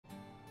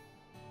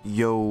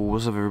Yo,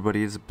 what's up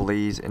everybody, it's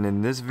Blaze, and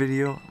in this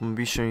video I'm going to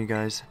be showing you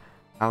guys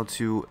how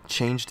to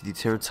change the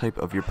Tera type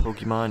of your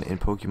Pokemon in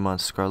Pokemon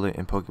Scarlet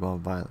and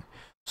Pokemon Violet.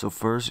 So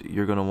first,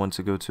 you're going to want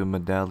to go to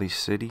Medali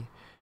City,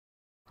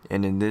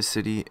 and in this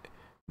city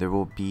there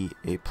will be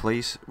a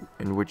place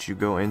in which you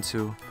go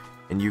into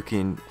and you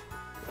can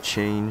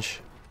change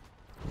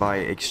by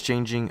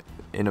exchanging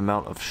an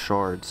amount of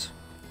shards.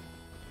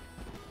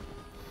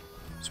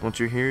 So once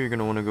you're here, you're going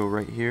to want to go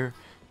right here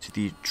to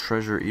the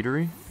Treasure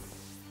Eatery.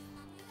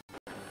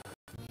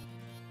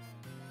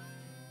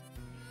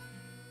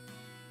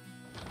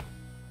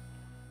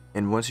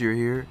 And once you're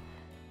here,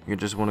 you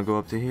just want to go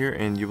up to here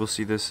and you will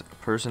see this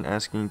person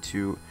asking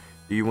do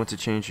you want to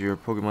change your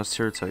Pokemon's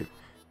Tera type.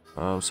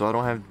 So I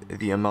don't have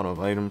the amount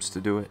of items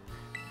to do it.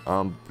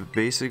 But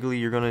basically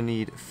you're going to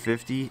need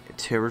 50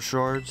 Tera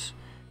shards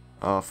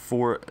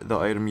for the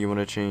item you want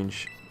to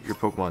change your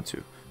Pokemon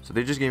to. So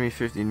they just gave me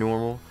 50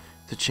 normal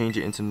to change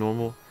it into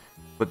normal.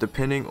 But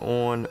depending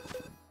on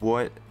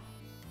what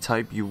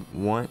type you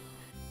want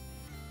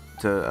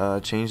to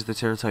change the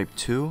Tera type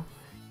to,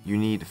 you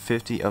need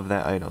 50 of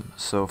that item.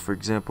 So for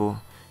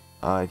example,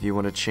 if you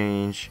want to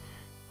change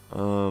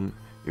your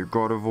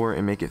Gardevoir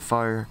and make it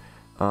fire,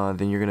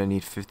 then you're gonna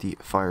need 50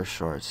 fire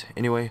shards.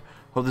 Anyway,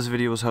 hope this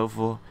video was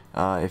helpful.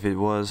 If it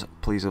was,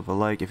 please leave a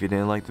like. If you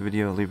didn't like the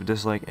video, leave a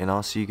dislike, and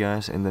I'll see you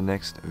guys in the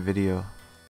next video.